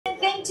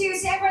Thing 2.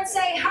 So everyone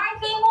say hi,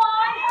 Thing 1.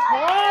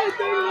 Hi,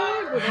 Thing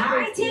 1.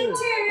 Hi, Thing 2.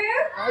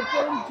 Hi,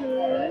 Thing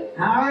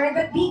 2. All right,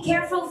 but be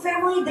careful,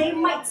 family. They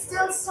might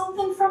steal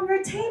something from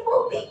your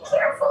table. Be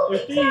careful. Be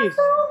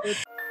careful.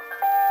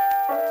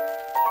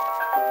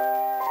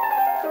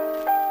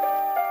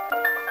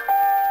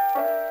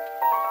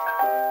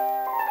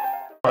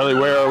 Marley,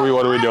 where are we?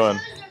 What are we doing?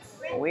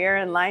 We're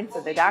in line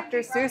for the Dr.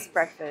 Seuss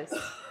breakfast.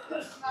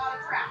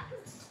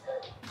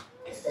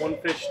 One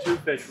fish, two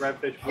fish, red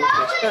fish, blue fish.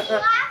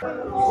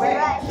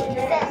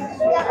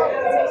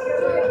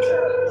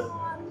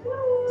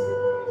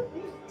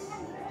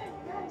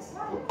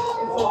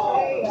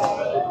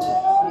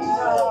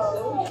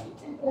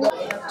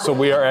 So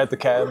we are at the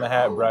Cat in the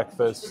Hat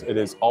breakfast. It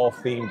is all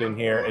themed in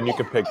here, and you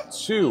can pick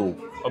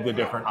 2 of the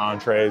different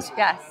entrees.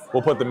 Yes.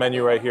 We'll put the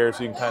menu right here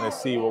so you can kind of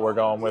see what we're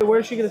going with.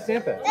 Where's she gonna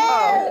stamp it?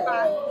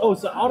 Oh,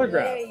 it's an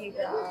autograph. There you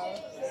go.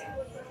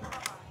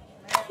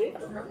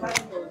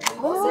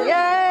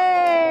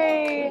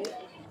 Yay! Yay!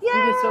 You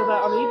can sell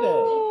that on eBay.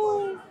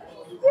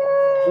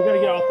 Yay! We gotta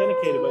get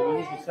authenticated, but we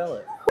need to sell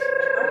it.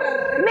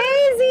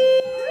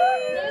 Maizie!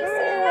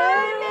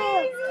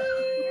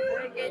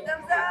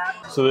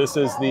 So this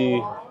is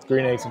the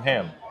green eggs and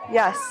ham.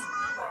 Yes.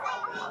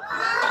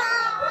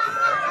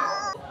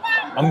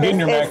 I'm getting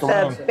your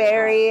macaroni. The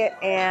berry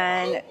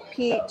and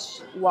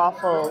peach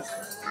waffles.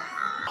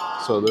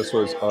 So this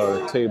was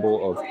our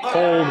table of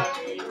cold,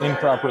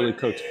 improperly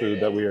cooked food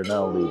that we are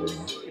now leaving.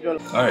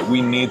 All right,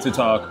 we need to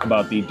talk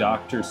about the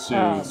Dr.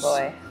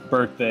 Seuss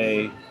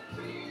birthday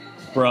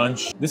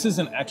brunch. This is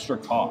an extra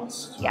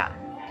cost. Yeah.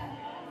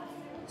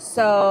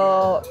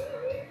 So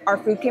our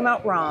food came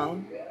out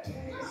wrong.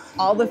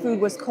 All the food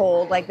was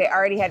cold. Like they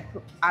already had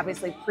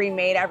obviously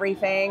pre-made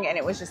everything and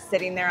it was just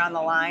sitting there on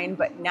the line,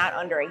 but not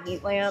under a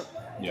heat lamp.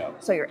 Yeah.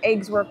 So your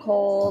eggs were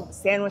cold,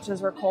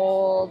 sandwiches were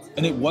cold.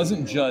 And it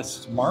wasn't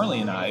just Marley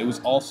and I, it was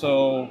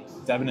also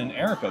Devin and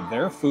Erica.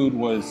 Their food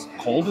was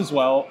cold as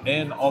well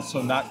and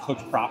also not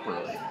cooked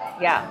properly.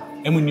 Yeah.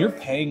 And when you're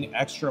paying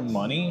extra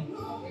money,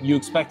 you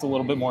expect a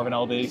little bit more of an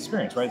elevated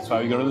experience, right? That's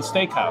why you go to the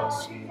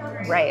steakhouse.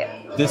 Right.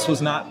 This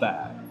was not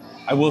that.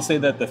 I will say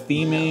that the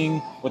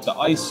theming with the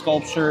ice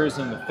sculptures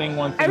and the thing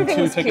 1, thing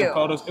 2, taking cute.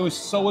 photos, it was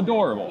so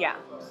adorable. Yeah.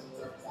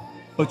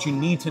 But you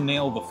need to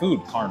nail the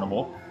food,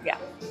 Carnival. Yeah.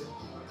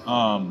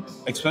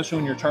 Especially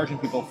when you're charging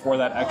people for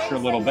that extra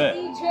little bit.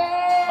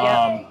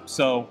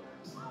 So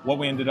what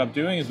we ended up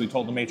doing is we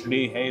told the maitre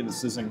d', hey,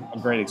 this isn't a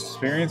great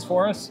experience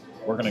for us.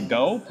 We're gonna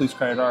go, please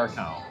credit our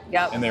account.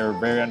 Yep. And they were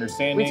very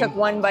understanding. We took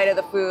one bite of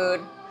the food.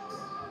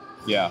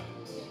 Yeah.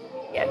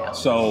 Yeah, no.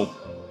 So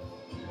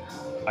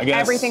I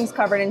guess everything's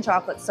covered in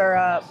chocolate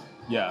syrup.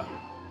 Yeah.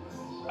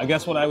 I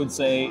guess what I would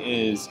say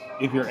is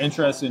if you're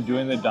interested in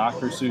doing the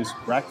Dr. Seuss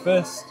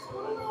breakfast,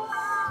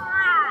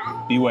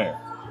 beware.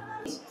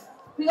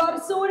 We got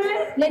it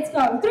sorted. Let's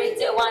go. 3,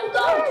 2, 1, go.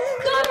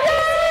 Go,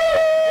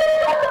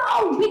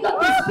 oh, we got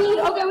the speed.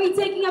 Okay, we're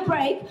taking a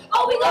break.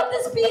 Oh, we got the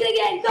speed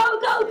again. Go,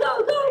 go, go,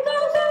 go,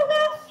 go, go,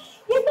 go.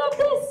 You got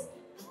this.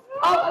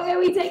 Oh, okay,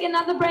 we take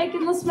another break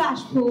in the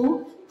splash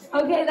pool.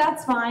 Okay,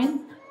 that's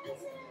fine.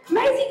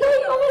 Maizie, go,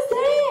 you're almost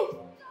there.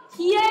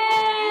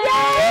 Yay!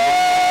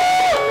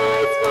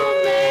 Let's go,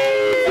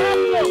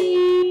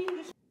 Maizie.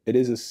 It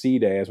is a sea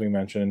day, as we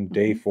mentioned,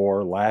 day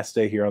 4, last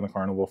day here on the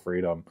Carnival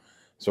Freedom.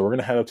 So we're going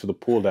to head up to the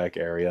pool deck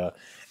area,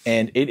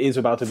 and it is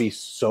about to be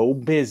so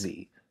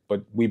busy.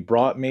 But we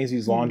brought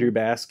Maisie's laundry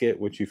basket,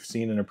 which you've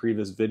seen in a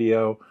previous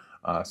video,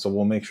 so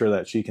we'll make sure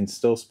that she can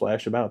still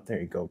splash about. There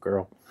you go,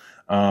 girl.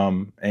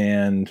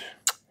 And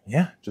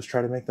yeah, just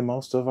try to make the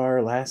most of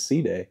our last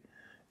sea day.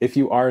 If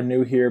you are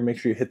new here, make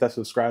sure you hit that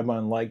subscribe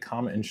button, like,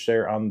 comment, and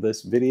share on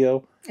this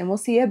video. And we'll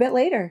see you a bit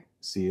later.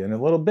 See you in a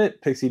little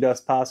bit, Pixie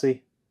Dust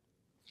Posse.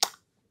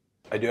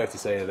 I do have to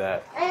say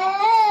that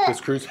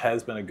this cruise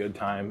has been a good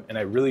time, and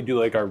I really do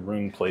like our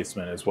room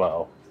placement as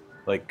well.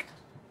 Like,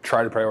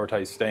 try to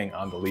prioritize staying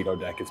on the Lido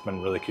deck. It's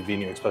been really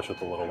convenient, especially with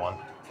the little one.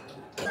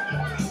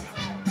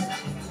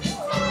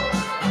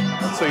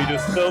 So you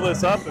just fill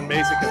this up, and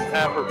Maisie can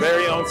have her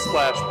very own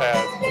splash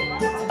pad.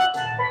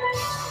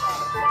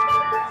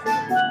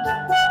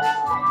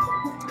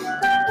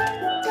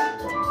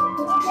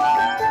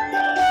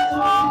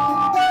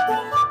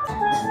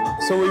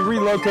 So we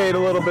relocate a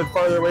little bit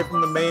farther away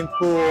from the main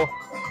pool.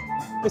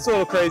 It's a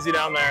little crazy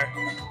down there.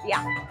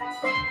 Yeah.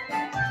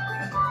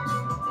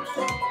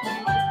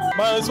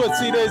 Well, that's what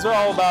sea days are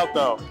all about,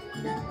 though.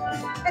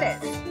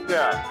 It is.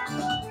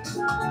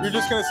 Yeah. You're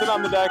just gonna sit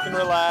on the deck and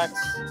relax,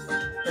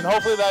 and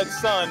hopefully that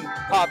sun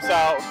pops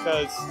out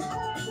because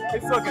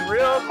it's looking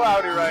real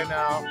cloudy right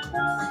now.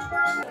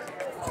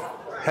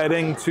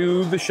 Heading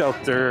to the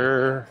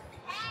shelter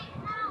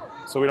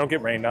so we don't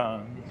get rained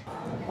on.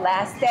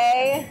 Last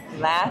day,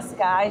 last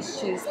guy's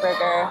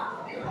cheeseburger.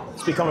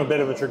 It's become a bit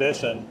of a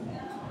tradition.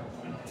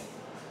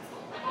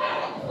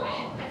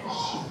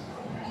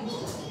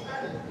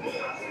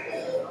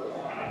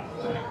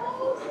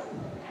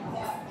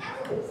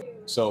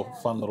 So,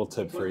 fun little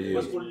tip for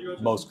you.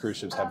 Most cruise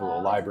ships have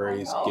little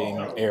libraries,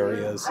 game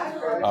areas.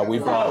 We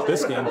brought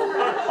this game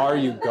Are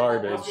You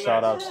Garbage?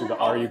 Shout out to the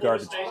Are You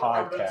Garbage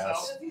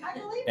podcast.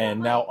 And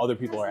now other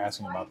people are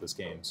asking about this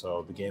game.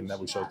 So the game that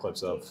we showed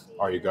clips of,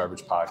 Are You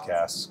Garbage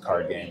podcast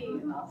card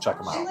game. Check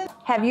them out.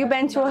 Have you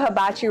been to a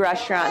hibachi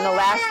restaurant in the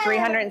last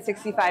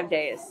 365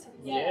 days?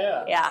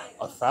 Yeah. Yeah.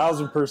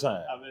 1,000%.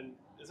 I mean,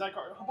 is that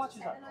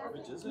hibachi's not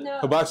garbage, is it? No.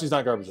 Hibachi's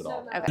not garbage at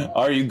all. Okay.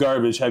 Are You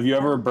Garbage? Have you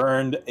ever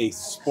burned a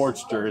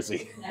sports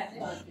jersey?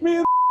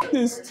 Man,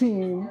 this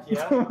team.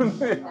 Yeah.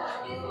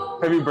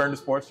 Have you burned a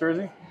sports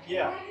jersey?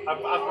 Yeah, I've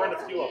burned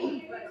a few of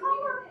them.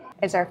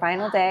 It's our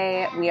final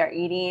day. We are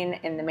eating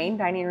in the main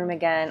dining room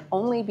again,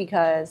 only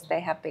because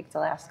they have Baked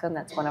Alaska, and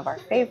that's one of our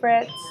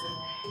favorites.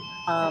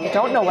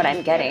 Don't know what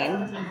I'm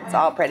getting. It's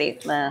all pretty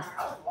meh.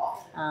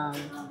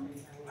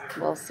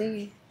 We'll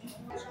see.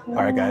 All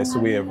right, guys, so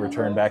we have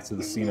returned back to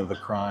the scene of the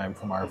crime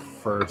from our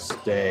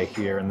first day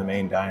here in the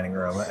main dining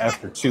room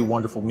after 2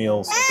 wonderful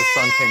meals at the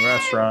Sun King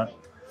restaurant.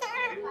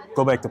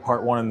 Go back to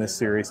part 1 in this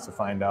series to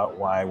find out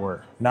why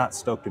we're not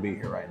stoked to be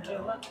here right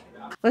now.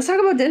 Let's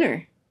talk about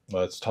dinner.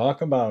 Let's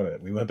talk about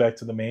it. We went back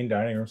to the main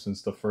dining room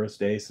since the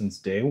first day, since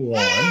day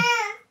 1.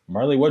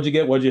 Marley, what'd you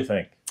get? What'd you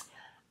think?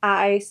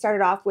 I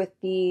started off with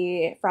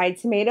the fried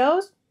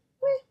tomatoes.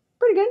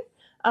 Pretty good.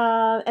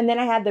 And then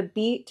I had the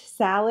beet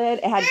salad.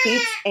 It had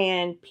beets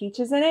and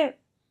peaches in it.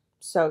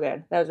 So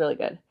good. That was really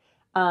good.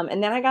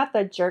 And then I got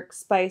the jerk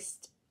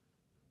spiced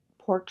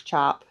pork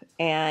chop,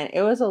 and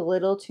it was a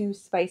little too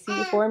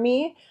spicy for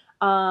me.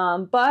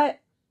 But,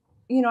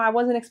 you know, I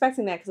wasn't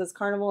expecting that because it's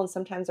carnival and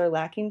sometimes they're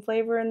lacking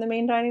flavor in the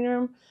main dining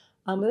room.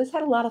 But this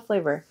had a lot of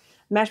flavor.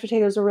 Mashed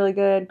potatoes were really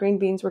good. Green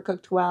beans were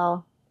cooked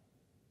well.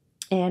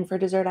 And for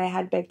dessert, I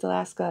had Baked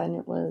Alaska, and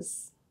it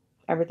was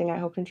everything I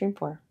hoped and dreamed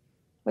for.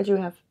 What'd you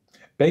have?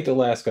 Baked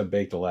Alaska,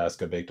 Baked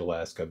Alaska, Baked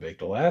Alaska,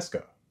 Baked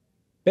Alaska.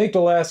 Baked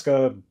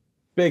Alaska,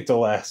 Baked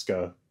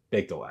Alaska,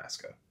 Baked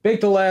Alaska.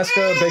 Baked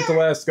Alaska, Baked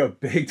Alaska,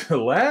 Baked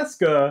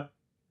Alaska,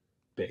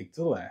 Baked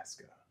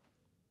Alaska.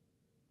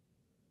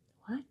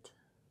 What?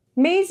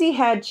 Maisie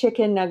had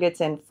chicken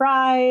nuggets and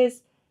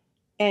fries,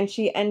 and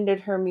she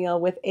ended her meal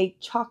with a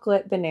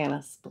chocolate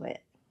banana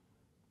split.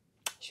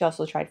 She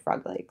also tried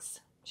frog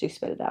legs. She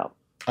spit it out.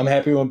 I'm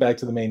happy we went back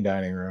to the main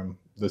dining room.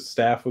 The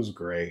staff was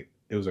great.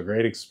 It was a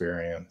great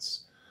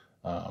experience.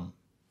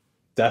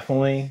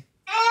 Definitely,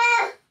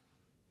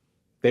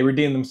 they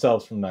redeemed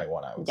themselves from night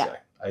 1, I would say.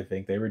 I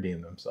think they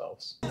redeemed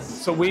themselves.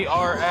 So we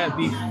are at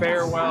the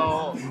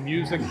farewell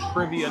music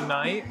trivia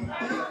night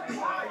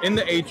in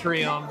the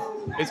atrium.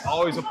 It's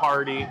always a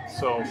party,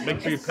 so make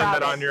sure you pin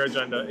that on your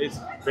agenda. It's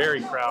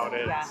very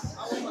crowded. Yeah.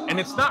 And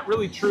it's not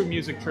really true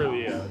music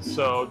trivia,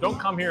 so don't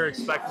come here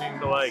expecting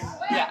to like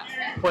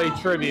play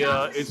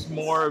trivia. It's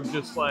more of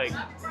just like,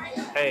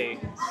 hey,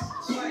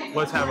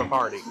 let's have a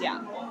party.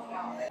 Yeah.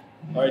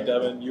 All right,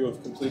 Devin, you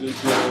have completed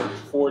your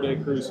 4-day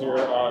cruise here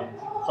on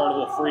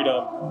Carnival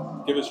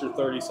Freedom. Give us your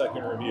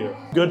 30-second review.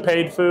 Good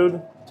paid food,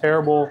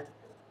 terrible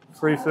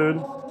free food.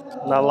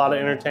 Not a lot of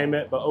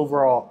entertainment, but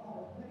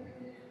overall,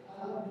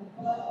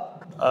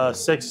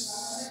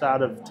 6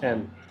 out of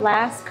 10.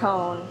 Last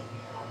cone.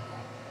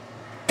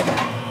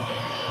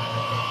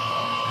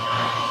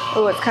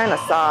 Oh, it's kind of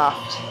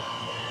soft.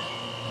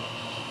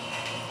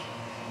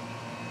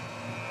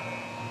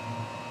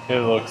 It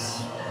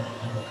looks...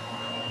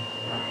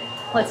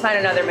 Let's find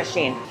another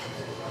machine.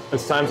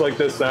 It's times like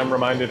this that I'm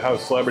reminded how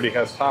Celebrity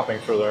has toppings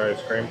for their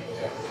ice cream.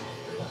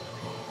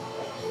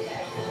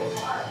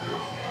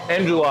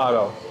 And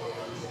gelato.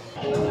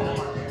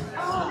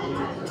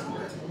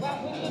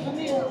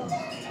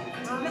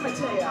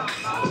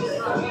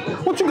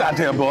 What you got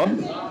there, bub?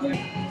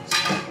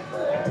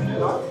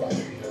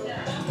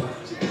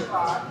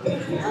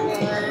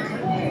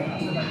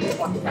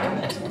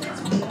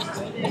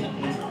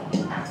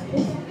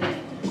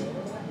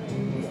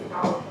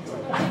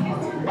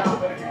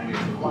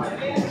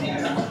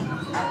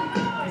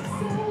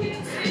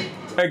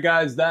 Hey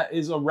guys, that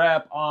is a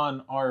wrap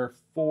on our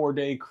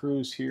 4-day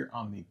cruise here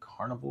on the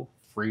Carnival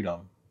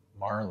Freedom.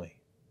 Marley.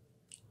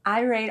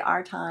 I rate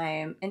our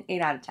time an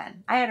 8 out of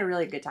 10. I had a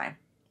really good time.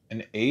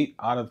 An 8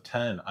 out of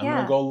 10. I'm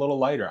going to go a little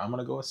lighter. I'm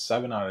going to go a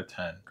 7 out of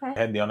 10. Okay. I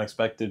had the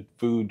unexpected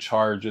food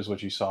charges,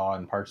 which you saw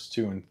in parts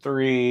 2 and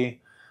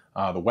 3.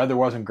 The weather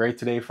wasn't great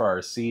today for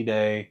our sea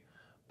day,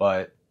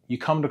 but you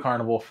come to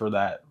Carnival for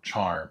that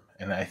charm.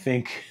 And I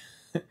think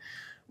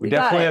we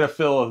definitely had a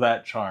fill of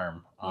that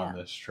charm on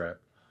this trip.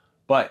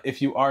 But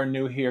if you are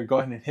new here, go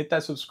ahead and hit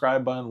that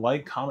subscribe button,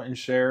 like, comment, and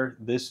share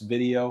this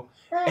video.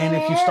 And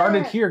if you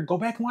started here, go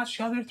back and watch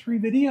the other 3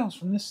 videos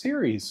from this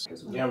series.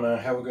 Yeah, man.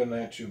 Have a good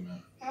night, too,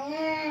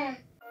 man.